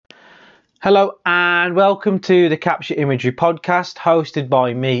Hello and welcome to the Capture Imagery podcast, hosted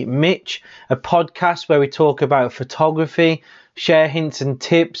by me, Mitch, a podcast where we talk about photography, share hints and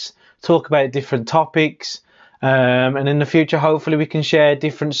tips, talk about different topics, and in the future hopefully we can share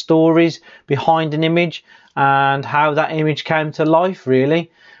different stories behind an image and how that image came to life really,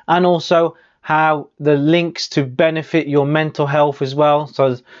 and also how the links to benefit your mental health as well.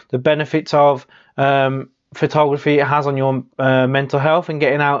 So the benefits of photography it has on your mental health and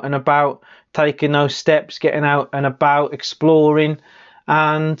getting out and about, taking those steps, getting out and about, exploring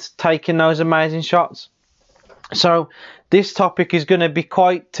and taking those amazing shots. So this topic is going to be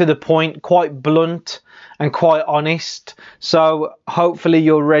quite to the point, quite blunt and quite honest. So hopefully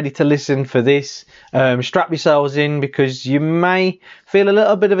you're ready to listen for this. Strap yourselves in because you may feel a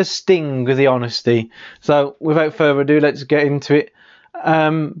little bit of a sting with the honesty. So without further ado, let's get into it.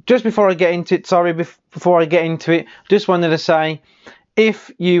 Just before I get into it, just wanted to say,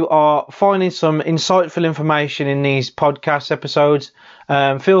 if you are finding some insightful information in these podcast episodes,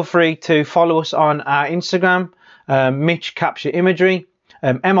 feel free to follow us on our Instagram, Mitch Capture Imagery,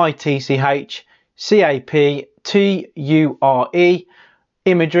 MITCHCAPTURE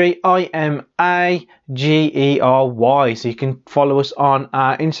Imagery, IMAGERY. So you can follow us on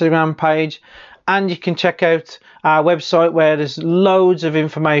our Instagram page. And you can check out our website where there's loads of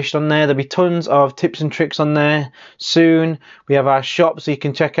information on there. There'll be tons of tips and tricks on there soon. We have our shop so you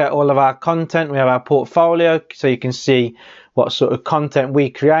can check out all of our content. We have our portfolio so you can see what sort of content we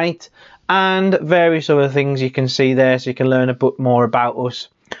create. And various other things you can see there so you can learn a bit more about us.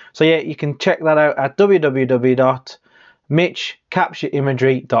 So yeah, you can check that out at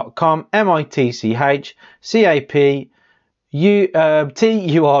www.mitchcaptureimagery.com, MITCHCAPTURE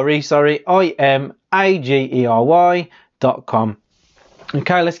IMAGERY.com.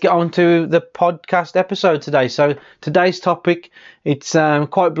 Okay, let's get on to the podcast episode today. So today's topic, it's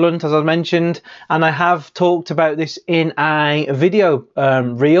quite blunt as I mentioned, and I have talked about this in a video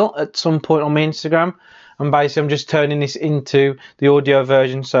reel at some point on my Instagram. And basically I'm just turning this into the audio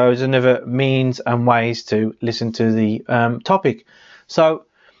version, so there's another means and ways to listen to the topic. So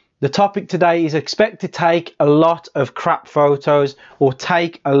the topic today is expect to take a lot of crap photos or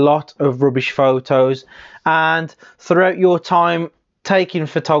take a lot of rubbish photos. And throughout your time taking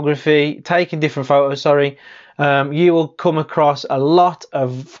different photos, you will come across a lot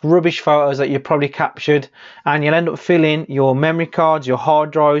of rubbish photos that you probably captured, and you'll end up filling your memory cards, your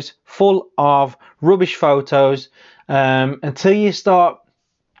hard drives full of rubbish photos until you start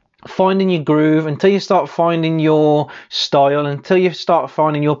finding your groove, until you start finding your style, until you start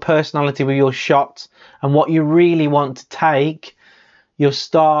finding your personality with your shots and what you really want to take. You'll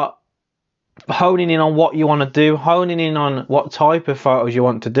start honing in on what you want to do, honing in on what type of photos you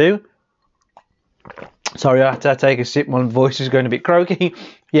want to do. Sorry, I had to take a sip, my voice is going a bit croaky.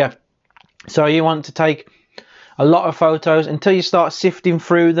 Yeah, so you want to take a lot of photos until you start sifting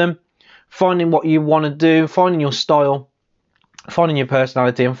through them, finding what you want to do, finding your style, finding your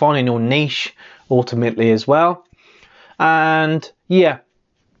personality and finding your niche ultimately as well. And yeah,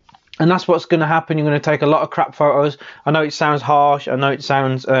 and that's what's going to happen. You're going to take a lot of crap photos. I know it sounds harsh, I know it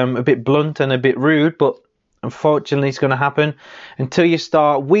sounds a bit blunt and a bit rude, but unfortunately it's going to happen until you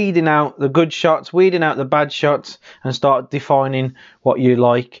start weeding out the good shots, weeding out the bad shots, and start defining what you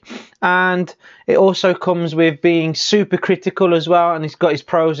like. And it also comes with being super critical as well, and it's got its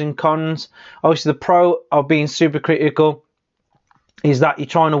pros and cons. Obviously the pro of being super critical is that you're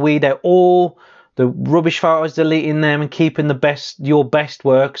trying to weed out all the rubbish photos, deleting them and keeping your best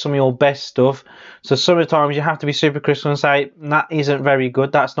work, some of your best stuff. So sometimes you have to be super critical and say, that isn't very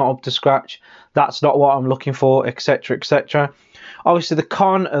good, that's not up to scratch, that's not what I'm looking for, etc, etc. Obviously the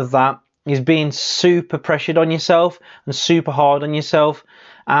con of that is being super pressured on yourself and super hard on yourself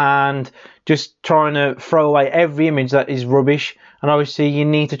and just trying to throw away every image that is rubbish. And obviously you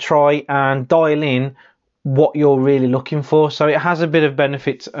need to try and dial in what you're really looking for. So it has a bit of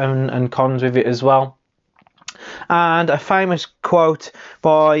benefits and cons with it as well. And a famous quote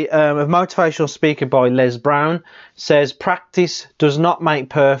by a motivational speaker by Les Brown says, practice does not make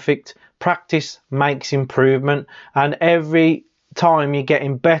perfect, practice makes improvement. And every time you're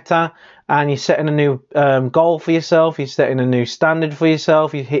getting better and you're setting a new goal for yourself, you're setting a new standard for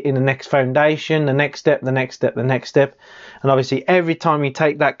yourself, you're hitting the next foundation, the next step, the next step, the next step. And obviously every time you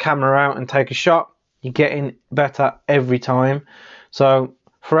take that camera out and take a shot, you're getting better every time. So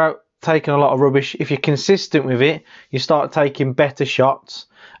throughout taking a lot of rubbish, if you're consistent with it, you start taking better shots.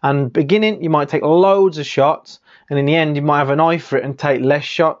 And beginning, you might take loads of shots, and in the end, you might have an eye for it and take less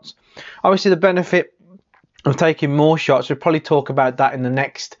shots. Obviously, the benefit of taking more shots, we'll probably talk about that in the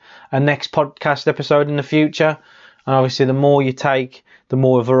next podcast episode in the future. And obviously, the more you take, the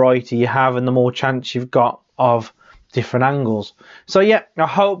more variety you have and the more chance you've got of different angles. So yeah, I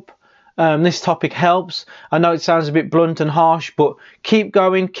hope this topic helps. I know it sounds a bit blunt and harsh, but keep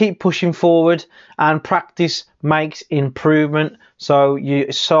going, keep pushing forward, and practice makes improvement. So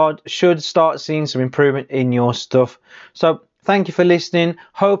you should start seeing some improvement in your stuff. So thank you for listening.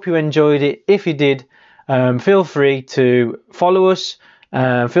 Hope you enjoyed it. If you did, feel free to follow us.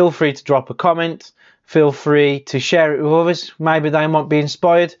 Feel free to drop a comment. Feel free to share it with others. Maybe they might be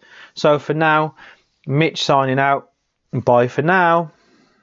inspired. So for now, Mitch signing out. Bye for now.